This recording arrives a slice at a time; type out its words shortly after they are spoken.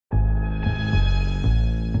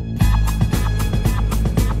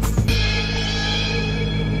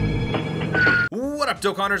up,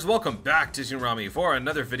 Dokkanners? Welcome back to Tsunami for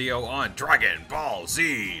another video on Dragon Ball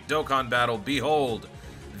Z Dokkan Battle. Behold,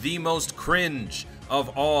 the most cringe of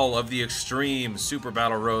all of the extreme Super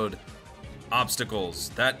Battle Road obstacles.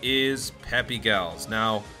 That is Peppy Gals.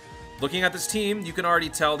 Now, looking at this team, you can already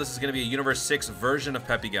tell this is going to be a Universe 6 version of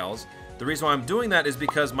Peppy Gals. The reason why I'm doing that is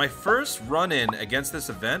because my first run-in against this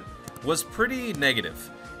event was pretty negative.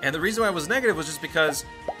 And the reason why it was negative was just because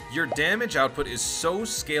your damage output is so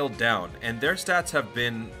scaled down, and their stats have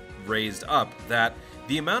been raised up, that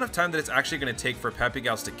the amount of time that it's actually going to take for Peppy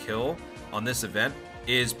Gals to kill on this event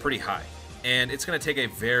is pretty high. And it's going to take a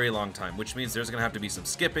very long time, which means there's going to have to be some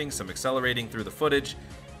skipping, some accelerating through the footage.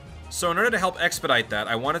 So in order to help expedite that,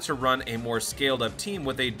 I wanted to run a more scaled up team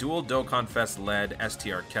with a dual Dokkan Fest led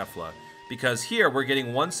STR Kefla. Because here we're getting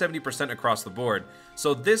 170% across the board.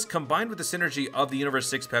 So this, combined with the synergy of the Universe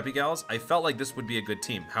 6 Peppy Gals, I felt like this would be a good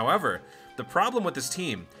team. However, the problem with this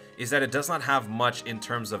team is that it does not have much in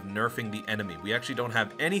terms of nerfing the enemy. We actually don't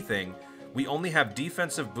have anything. We only have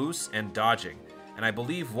defensive boosts and dodging. And I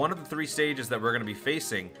believe one of the 3 stages that we're going to be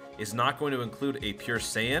facing is not going to include a Pure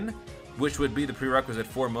Saiyan, which would be the prerequisite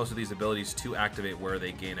for most of these abilities to activate, where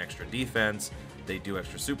they gain extra defense, they do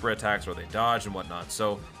extra super attacks, or they dodge and whatnot.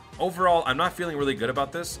 So overall, I'm not feeling really good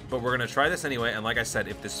about this, but we're going to try this anyway. And like I said,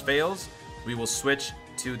 if this fails, we will switch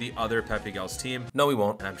to the other Peppy Gals team. No, we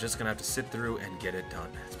won't. And I'm just going to have to sit through and get it done.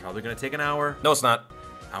 It's probably going to take an hour. No, it's not.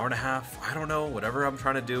 Hour and a half. I don't know. Whatever I'm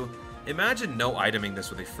trying to do. Imagine no iteming this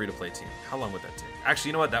with a free-to-play team. How long would that take? Actually,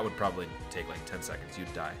 you know what? That would probably take like 10 seconds.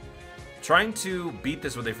 You'd die. Trying to beat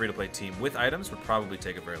this with a free-to-play team with items would probably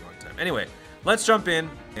take a very long time. Anyway, let's jump in.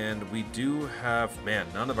 And we do have... Man,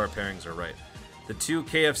 none of our pairings are right. The 2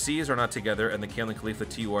 KFCs are not together, and the Kale and Caulifla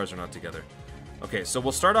TURs are not together. Okay, so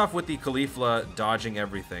we'll start off with the Caulifla dodging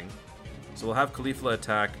everything. So we'll have Caulifla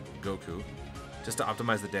attack Goku, just to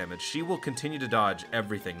optimize the damage. She will continue to dodge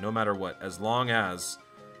everything, no matter what, as long as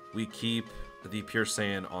we keep the Pure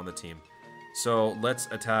Saiyan on the team. So let's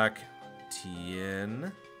attack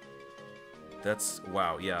Tien. That's...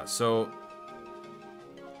 Wow, yeah. So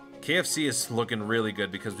KFC is looking really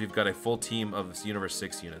good because we've got a full team of Universe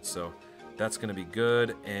 6 units, so that's going to be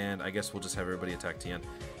good, and I guess we'll just have everybody attack Tien.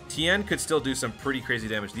 Tien could still do some pretty crazy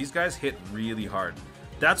damage. These guys hit really hard.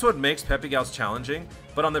 That's what makes Peppy Gals challenging,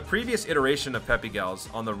 but on the previous iteration of Peppy Gals,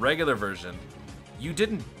 on the regular version, you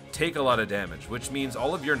didn't take a lot of damage, which means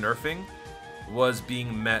all of your nerfing was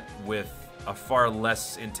being met with a far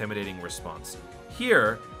less intimidating response.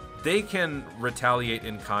 Here, they can retaliate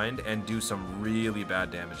in kind and do some really bad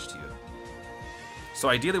damage to you. So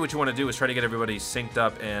ideally what you want to do is try to get everybody synced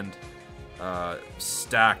up and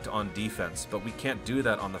stacked on defense, but we can't do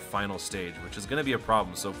that on the final stage, which is going to be a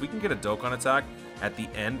problem. So if we can get a Dokkan attack at the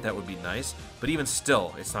end, that would be nice, but even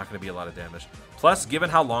still, it's not going to be a lot of damage. Plus, given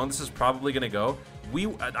how long this is probably going to go,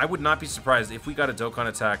 I would not be surprised if we got a Dokkan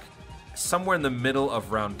attack somewhere in the middle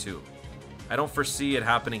of round 2. I don't foresee it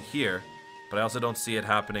happening here, but I also don't see it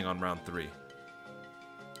happening on round 3.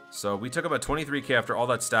 So we took about 23k after all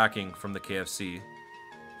that stacking from the KFC.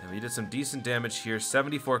 And we did some decent damage here,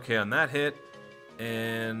 74k on that hit,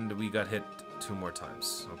 and we got hit 2 more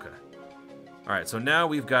times. Okay. Alright, so now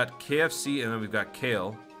we've got KFC and then we've got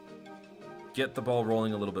Kale. Get the ball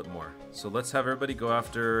rolling a little bit more. So let's have everybody go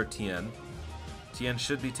after Tien. Tien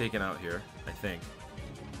should be taken out here, I think.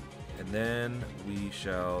 And then we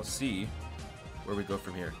shall see where we go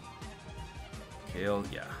from here. Kale,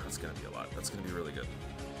 yeah, that's going to be a lot. That's going to be really good.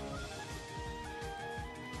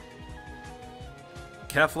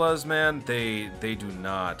 Keflas, man, they do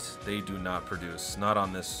not produce. Not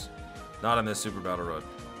on this Super Battle Road.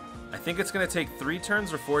 I think it's gonna take 3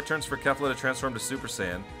 turns or 4 turns for Kefla to transform to Super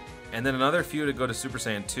Saiyan, and then another few to go to Super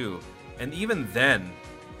Saiyan 2. And even then,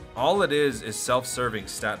 all it is self-serving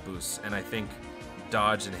stat boosts, and I think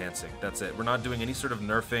dodge enhancing. That's it. We're not doing any sort of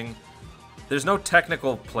nerfing. There's no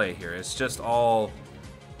technical play here. It's just all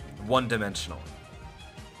one-dimensional.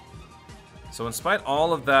 So in spite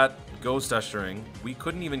all of that ghost ushering, we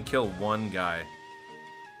couldn't even kill one guy.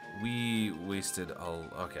 We wasted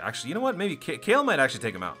okay, actually, you know what? Maybe Kale might actually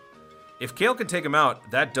take him out. If Kale can take him out,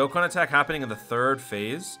 that Dokkan attack happening in the 3rd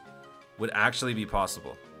phase would actually be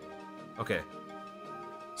possible. Okay.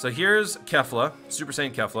 So here's Kefla, Super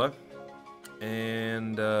Saiyan Kefla.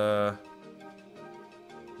 And,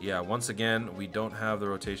 yeah, once again, we don't have the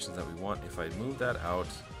rotations that we want. If I move that out,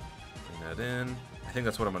 bring that in, I think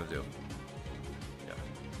that's what I'm going to do.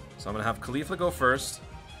 So I'm going to have Caulifla go first,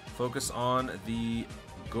 focus on the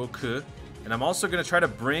Goku, and I'm also going to try to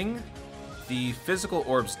bring the physical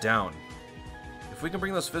orbs down. If we can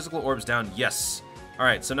bring those physical orbs down, yes.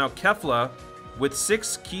 Alright, so now Kefla, with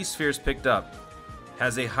 6 key spheres picked up,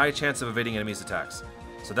 has a high chance of evading enemies' attacks.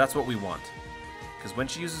 So that's what we want. Because when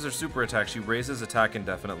she uses her super attack, she raises attack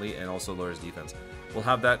indefinitely and also lowers defense. We'll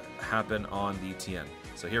have that happen on the Tien.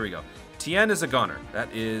 So here we go. Tien is a goner.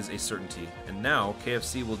 That is a certainty. And now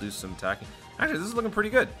KFC will do some attacking. Actually, this is looking pretty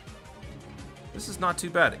good. This is not too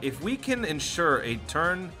bad. If we can ensure a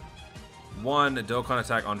turn 1 Dokkan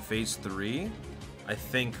attack on phase 3, I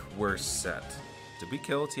think we're set. Did we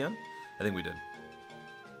kill Tien? I think we did.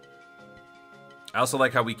 I also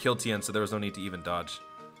like how we killed Tien, so there was no need to even dodge.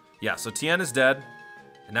 Yeah, so Tien is dead.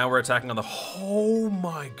 And now we're attacking on the... Oh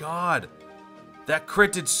my god. That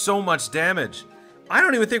crit did so much damage. I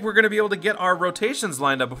don't even think we're going to be able to get our rotations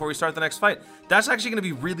lined up before we start the next fight. That's actually going to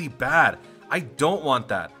be really bad. I don't want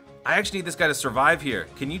that. I actually need this guy to survive here.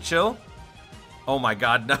 Can you chill? Oh my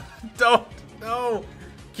god, no. Don't. No.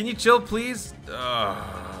 Can you chill, please?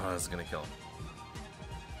 This is going to kill him.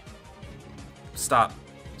 Stop.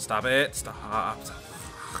 Stop it. Stop.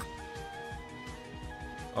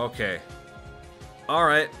 Okay.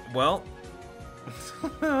 Alright, well.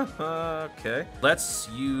 Okay. Let's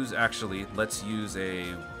use a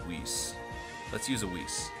Whis. Let's use a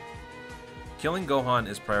Whis. Killing Gohan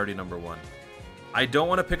is priority number 1. I don't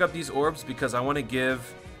want to pick up these orbs because I want to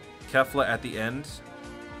give Kefla at the end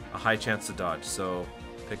a high chance to dodge. So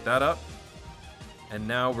pick that up. And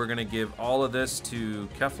now we're going to give all of this to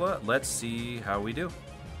Kefla. Let's see how we do.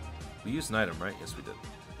 We used an item, right? Yes, we did.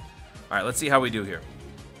 Alright, let's see how we do here.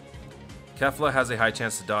 Kefla has a high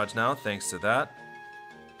chance to dodge now, thanks to that.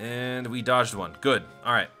 And we dodged one. Good.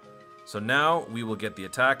 Alright. So now we will get the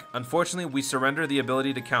attack. Unfortunately, we surrender the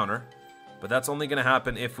ability to counter. But that's only going to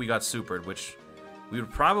happen if we got supered, which we would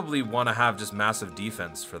probably want to have just massive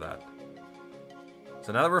defense for that.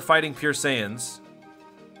 So now that we're fighting Pure Saiyans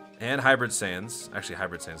and Hybrid Saiyans, actually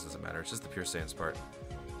Hybrid Saiyans doesn't matter, it's just the Pure Saiyans part.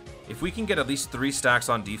 If we can get at least 3 stacks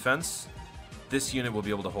on defense, this unit will be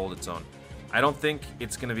able to hold its own. I don't think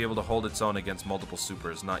it's going to be able to hold its own against multiple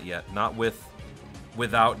supers, not yet. Not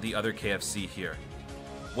without the other KFC here.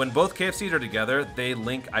 When both KFCs are together, they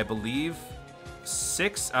link, I believe,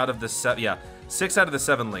 6 out of the 7. Yeah, 6 out of the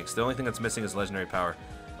 7 links. The only thing that's missing is legendary power.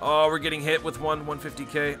 Oh, we're getting hit with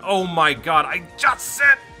 150k. Oh my god, I just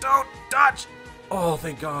said don't dodge. Oh,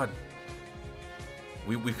 thank god.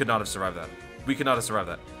 We could not have survived that. We could not have survived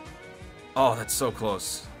that. Oh, that's so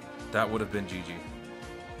close. That would have been GG.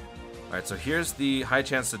 Alright, so here's the high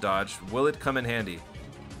chance to dodge. Will it come in handy?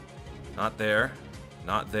 Not there.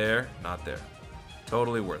 Not there. Not there.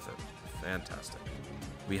 Totally worth it. Fantastic.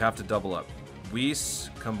 We have to double up. Whis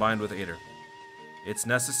combined with Aider. It's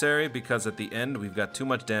necessary because at the end we've got too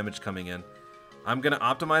much damage coming in. I'm going to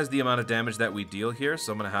optimize the amount of damage that we deal here.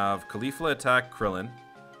 So I'm going to have Caulifla attack Krillin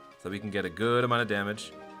so we can get a good amount of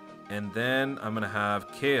damage. And then I'm going to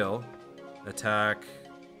have Kale attack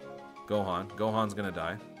Gohan. Gohan's going to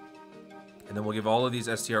die. And then we'll give all of these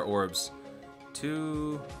STR orbs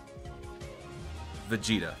to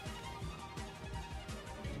Vegeta.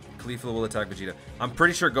 Caulifla will attack Vegeta. I'm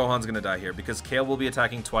pretty sure Gohan's going to die here because Kale will be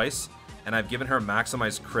attacking twice. And I've given her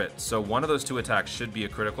maximized crit. So one of those 2 attacks should be a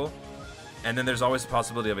critical. And then there's always the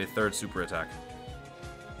possibility of a 3rd super attack.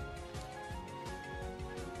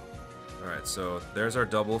 Alright, so there's our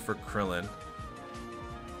double for Krillin.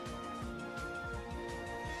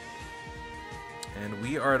 And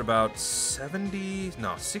we are at about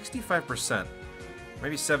 65%.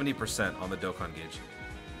 Maybe 70% on the Dokkan gauge.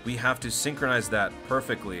 We have to synchronize that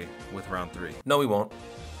perfectly with round 3. No, we won't.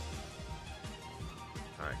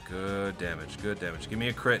 Alright, good damage, good damage. Give me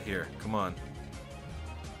a crit here. Come on.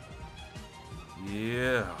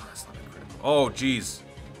 Yeah. Oh, that's not critical. Oh, jeez.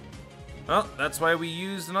 Well, that's why we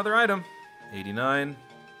used another item. 89.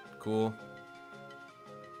 Cool.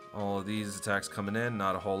 All of these attacks coming in.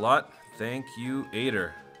 Not a whole lot. Thank you,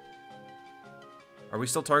 Aider. Are we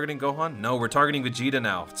still targeting Gohan? No, we're targeting Vegeta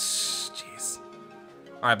now. Jeez.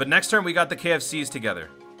 Alright, but next turn we got the KFCs together.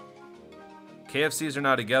 KFCs are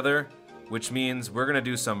now together, which means we're going to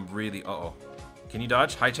do some really... Uh-oh. Can you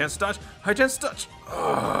dodge? High chance to dodge? High chance to dodge!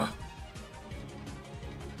 Ugh.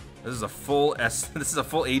 This is a full this is a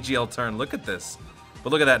full AGL turn. Look at this.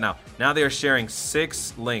 But look at that now. Now they are sharing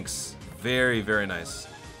 6 links. Very, very nice.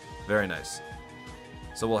 Very nice.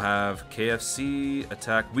 So we'll have KFC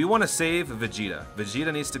attack. We want to save Vegeta.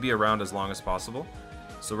 Vegeta needs to be around as long as possible.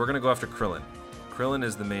 So we're going to go after Krillin. Krillin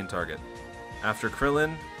is the main target. After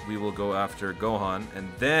Krillin, we will go after Gohan. And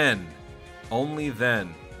then, only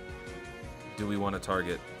then, do we want to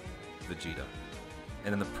target Vegeta.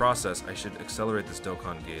 And in the process, I should accelerate this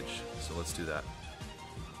Dokkan gauge. So let's do that.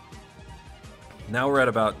 Now we're at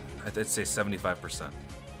about, I'd say 75%.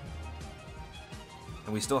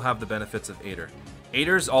 And we still have the benefits of Aider.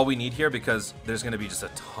 8'er's all we need here because there's going to be just a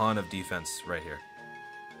ton of defense right here.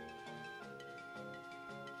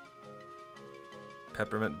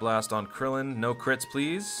 Peppermint Blast on Krillin. No crits,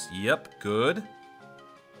 please. Yep, good.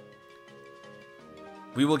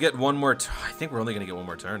 We will get one more... I think we're only going to get one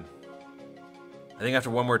more turn. I think after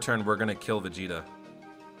one more turn, we're going to kill Vegeta.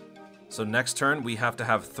 So next turn, we have to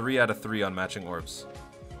have 3 out of 3 on matching orbs.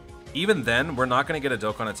 Even then, we're not going to get a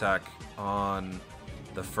Dokkan attack on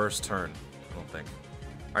the first turn, I don't think.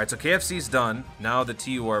 Alright, so KFC's done. Now the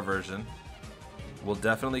TUR version will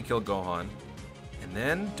definitely kill Gohan. And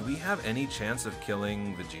then, do we have any chance of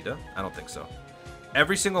killing Vegeta? I don't think so.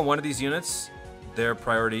 Every single one of these units, their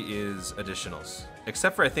priority is additionals.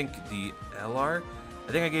 Except for, I think, the LR.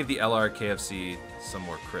 I think I gave the LR KFC some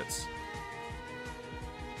more crits.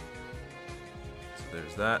 So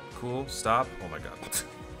there's that. Cool. Stop. Oh my god.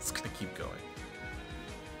 It's gonna keep going.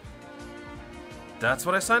 That's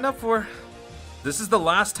what I signed up for. This is the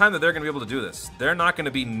last time that they're gonna be able to do this. They're not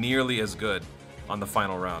gonna be nearly as good on the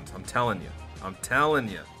final round. I'm telling you. I'm telling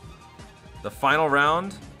you. The final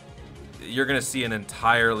round, you're gonna see an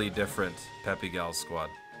entirely different Peppy Gal squad.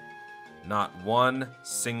 Not one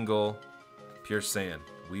single Pure Saiyan.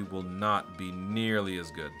 We will not be nearly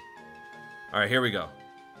as good. Alright, here we go.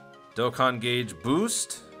 Dokkan Gauge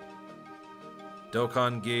boost.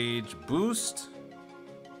 Dokkan Gauge boost.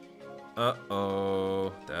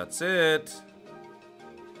 Uh-oh. That's it.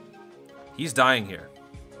 He's dying here.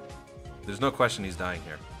 There's no question he's dying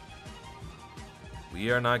here.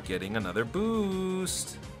 We are not getting another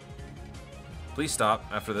boost. Please stop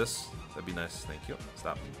after this. That'd be nice. Thank you.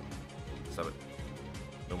 Stop. Stop it.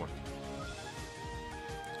 No more.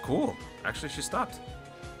 Cool. Actually, she stopped.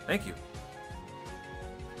 Thank you.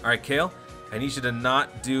 Alright, Kale. I need you to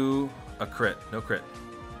not do a crit. No crit.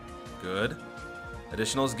 Good.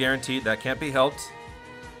 Additional is guaranteed. That can't be helped.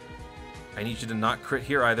 I need you to not crit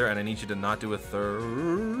here either, and I need you to not do a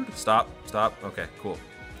third. Stop. Stop. Okay, cool.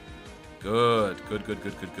 Good. Good, good,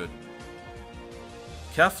 good, good, good.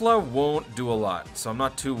 Kefla won't do a lot, so I'm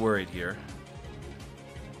not too worried here.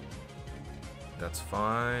 That's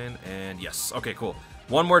fine. And yes. Okay, cool.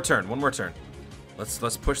 One more turn. One more turn.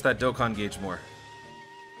 Let's push that Dokkan Gauge more.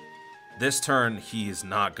 This turn, he is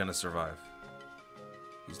not gonna survive.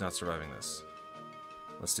 He's not surviving this.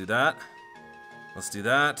 Let's do that. Let's do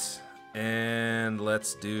that. And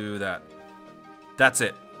let's do that. That's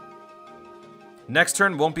it. Next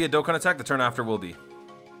turn won't be a Dokkan attack. The turn after will be.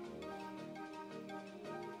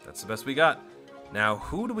 That's the best we got. Now,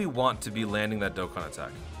 who do we want to be landing that Dokkan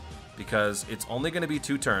attack? Because it's only going to be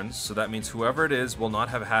 2 turns, so that means whoever it is will not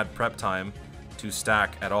have had prep time to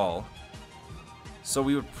stack at all. So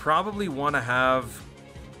we would probably want to have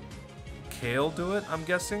Kale do it, I'm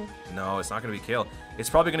guessing? No, it's not going to be Kale. It's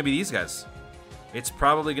probably going to be these guys. It's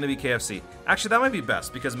probably going to be KFC. Actually, that might be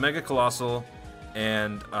best, because Mega Colossal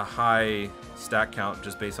and a high stack count,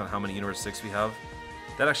 just based on how many Universe 6 we have,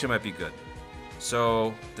 that actually might be good.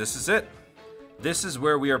 So, this is it. This is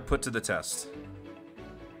where we are put to the test.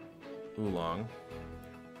 Oolong.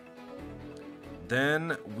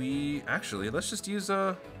 Then we... Actually, let's just use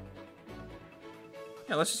a...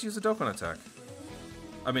 Yeah, let's just use a Dokkan attack.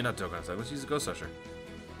 I mean, not Dokkan attack. Let's use a Ghost Usher.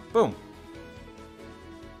 Boom.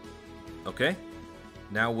 Okay.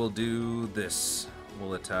 Now we'll do this.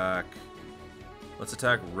 We'll attack... Let's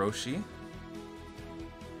attack Roshi.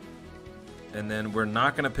 And then we're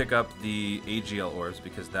not going to pick up the AGL orbs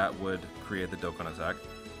because that would create the Dokkan attack.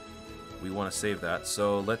 We want to save that.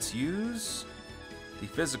 So let's use the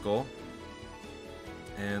physical.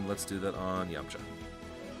 And let's do that on Yamcha.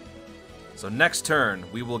 So next turn,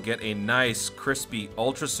 we will get a nice, crispy,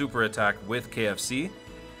 ultra super attack with KFC.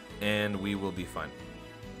 And we will be fine.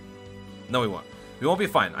 No, we won't. We won't be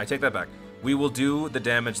fine. I take that back. We will do the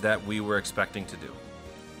damage that we were expecting to do.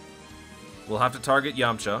 We'll have to target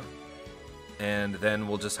Yamcha. And then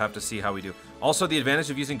we'll just have to see how we do. Also, the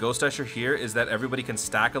advantage of using Ghost Usher here is that everybody can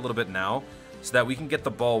stack a little bit now so that we can get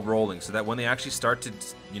the ball rolling, so that when they actually start to,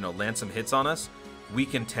 you know, land some hits on us, we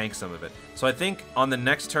can tank some of it. So I think on the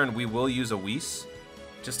next turn we will use a Whis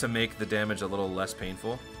just to make the damage a little less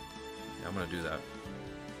painful. Yeah, I'm going to do that.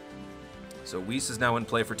 So Whis is now in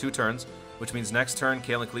play for 2 turns, which means next turn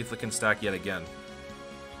Kale and Caulifla can stack yet again.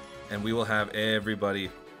 And we will have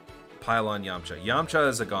everybody pile on Yamcha. Yamcha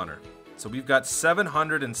is a goner. So we've got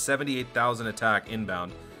 778,000 attack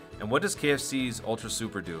inbound. And what does KFC's Ultra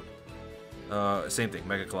Super do? Same thing,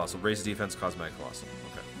 Mega Colossal. Raise defense, cause Mega Colossal.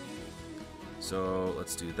 Okay. So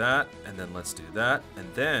let's do that, and then let's do that.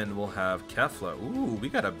 And then we'll have Kefla. Ooh, we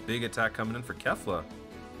got a big attack coming in for Kefla.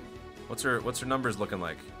 What's her numbers looking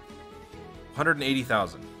like?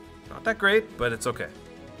 180,000. Not that great, but it's okay.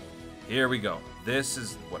 Here we go. This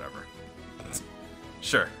is whatever.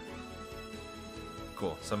 Sure.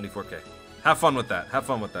 Cool. 74k. Have fun with that. Have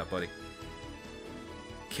fun with that, buddy.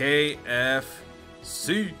 KF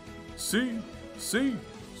C.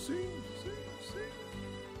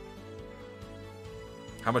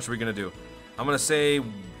 How much are we gonna do? I'm gonna say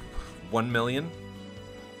 1 million.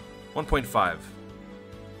 1.5.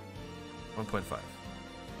 1.5.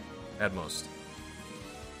 At most.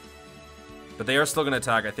 But they are still gonna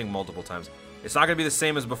attack, I think, multiple times. It's not gonna be the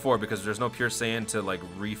same as before because there's no Pure Saiyan to like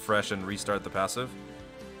refresh and restart the passive.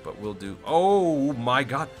 But we'll do. Oh my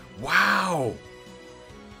god. Wow.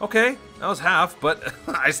 Okay, that was half, but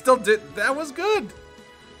I still did. That was good.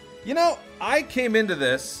 You know, I came into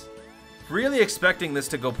this really expecting this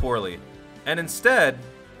to go poorly. And instead,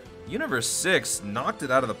 Universe 6 knocked it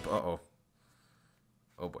out of the... Uh-oh.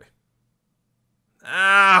 Oh, boy.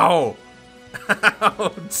 Ow!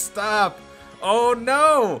 Ow! Stop! Oh,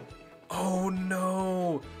 no! Oh,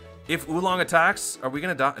 no! If Oolong attacks, are we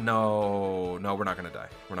gonna die? No. No, we're not gonna die.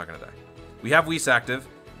 We're not gonna die. We have Whis active.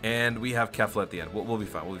 And we have Kefla at the end. We'll be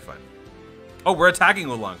fine. We'll be fine. Oh, we're attacking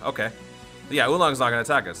Oolong. Okay. Yeah, Oolong's not going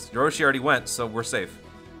to attack us. Yoroshi already went, so we're safe.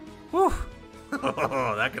 Whew.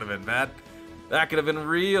 Oh, that could have been bad. That could have been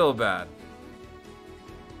real bad.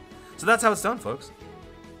 So that's how it's done, folks.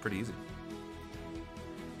 Pretty easy.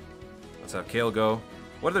 Let's have Kale go.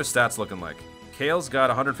 What are their stats looking like? Kale's got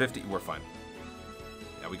 150. We're fine.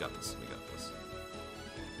 Yeah, we got this. We got this.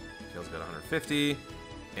 Kale's got 150.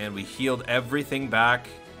 And we healed everything back.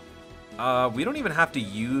 We don't even have to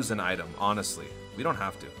use an item, honestly. We don't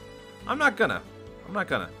have to. I'm not gonna. No,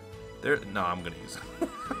 I'm gonna use it.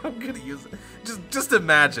 I'm gonna use it. Just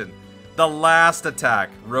imagine. The last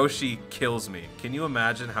attack, Roshi kills me. Can you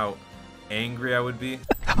imagine how angry I would be?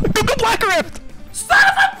 Black Rift! Son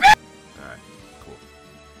of a bitch! Alright, cool.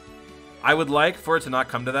 I would like for it to not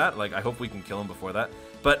come to that. Like, I hope we can kill him before that.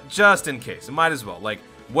 But just in case, it might as well. Like,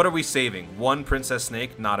 what are we saving? One Princess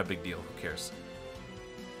Snake? Not a big deal. Who cares?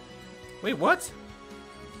 Wait, what?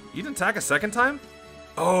 You didn't attack a second time?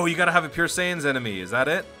 Oh, you gotta have a Pure Saiyan's enemy. Is that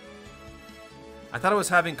it? I thought it was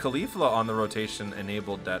having Caulifla on the rotation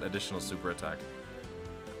enabled that additional super attack.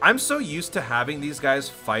 I'm so used to having these guys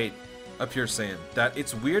fight a Pure Saiyan that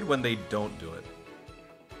it's weird when they don't do it.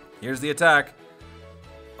 Here's the attack.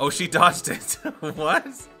 Oh, she dodged it. What?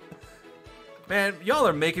 Man, y'all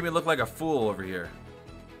are making me look like a fool over here.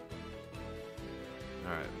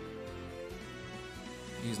 Alright.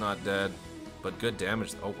 He's not dead, but good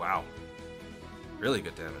damage. Oh, wow. Really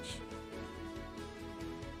good damage.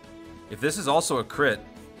 If this is also a crit,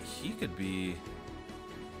 he could be...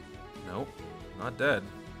 Nope, not dead.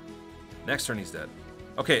 Next turn he's dead.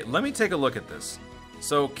 Okay, let me take a look at this.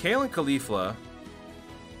 So, Kale and Caulifla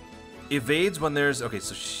evades when there's... Okay,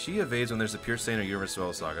 so she evades when there's a Pure Saiyan or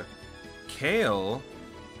Universal Saga. Kale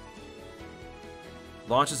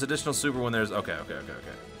launches additional super when there's... Okay.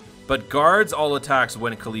 But guards all attacks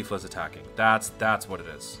when Caulifla's attacking. That's what it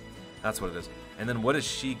is. That's what it is. And then what does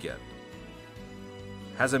she get?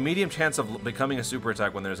 Has a medium chance of becoming a super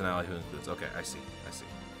attack when there's an ally who includes. Okay, I see.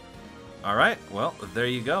 Alright, well, there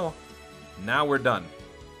you go. Now we're done.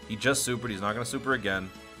 He just supered. He's not going to super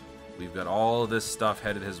again. We've got all this stuff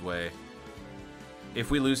headed his way.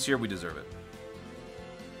 If we lose here, we deserve it.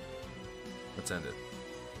 Let's end it.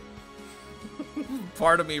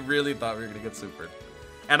 Part of me really thought we were going to get supered.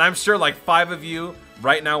 And I'm sure like 5 of you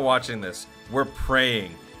right now watching this were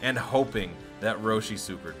praying and hoping that Roshi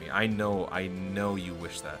supered me. I know you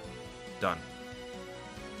wish that. Done.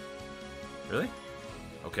 Really?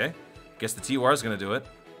 Okay. Guess the TUR is going to do it.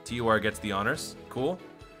 TUR gets the honors. Cool.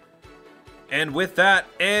 And with that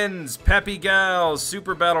ends Peppy Gal's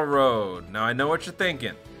Super Battle Road. Now I know what you're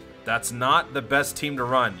thinking. That's not the best team to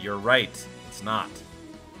run. You're right. It's not.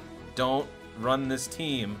 Don't run this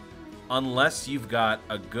team unless you've got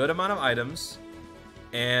a good amount of items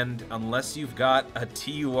and unless you've got a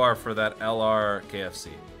TUR for that LR KFC.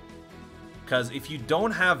 Because if you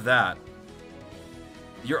don't have that,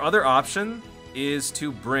 your other option is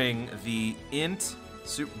to bring the Int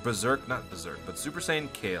Berserk, not Berserk, but Super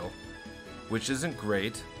Saiyan Kale, which isn't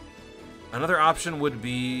great. Another option would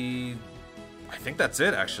be... I think that's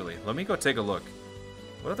it, actually. Let me go take a look.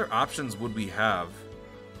 What other options would we have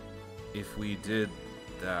if we did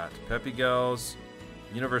that? Peppy Gals,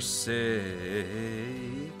 Universe 6.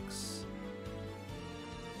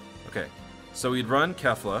 Okay, so we'd run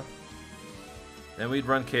Kefla, then we'd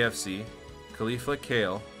run KFC, Caulifla,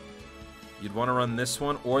 Kale. You'd want to run this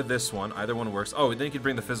one or this one. Either one works. Oh, then you could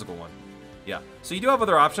bring the physical one. Yeah, so you do have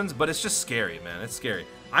other options, but it's just scary, man. It's scary.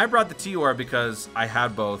 I brought the TUR because I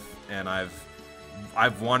had both, and I've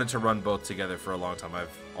I've wanted to run both together for a long time.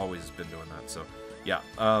 I've always been doing that. So yeah,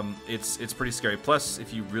 it's pretty scary. Plus,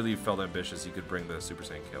 if you really felt ambitious, you could bring the Super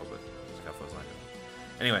Saiyan Kale, but Scuffle's not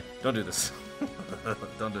good. Anyway, don't do this.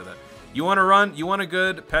 Don't do that. You want to run? You want a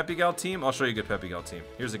good Peppy Gal team? I'll show you a good Peppy Gal team.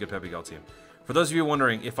 Here's a good Peppy Gal team. For those of you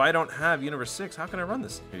wondering, if I don't have Universe 6, how can I run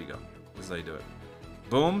this? Here you go. This is how you do it.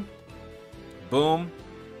 Boom, boom,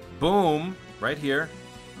 boom, right here.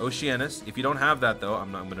 Oceanus. If you don't have that, though,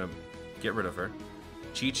 I'm going to get rid of her.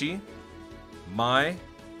 Chi-Chi. Mai.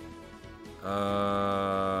 What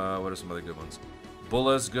are some other good ones?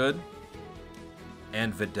 Bulla's good.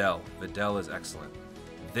 And Videl. Videl is excellent.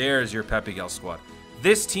 There's your Peppy Gal squad.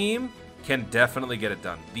 This team can definitely get it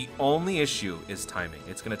done. The only issue is timing.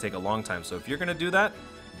 It's going to take a long time. So if you're going to do that,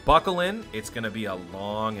 buckle in. It's going to be a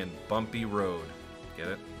long and bumpy road. Get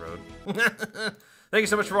it? Road. Thank you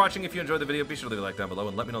so much for watching. If you enjoyed the video, be sure to leave a like down below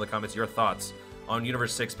and let me know in the comments your thoughts on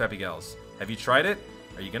Universe 6 Peppy Gals. Have you tried it?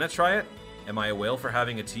 Are you going to try it? Am I a whale for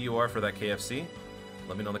having a TUR for that KFC?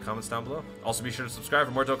 Let me know in the comments down below. Also, be sure to subscribe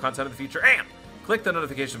for more Dokkan content in the future and click the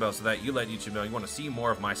notification bell so that you let YouTube know you want to see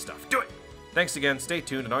more of my stuff. Do it! Thanks again, stay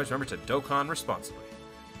tuned, and always remember to Dokkan responsibly.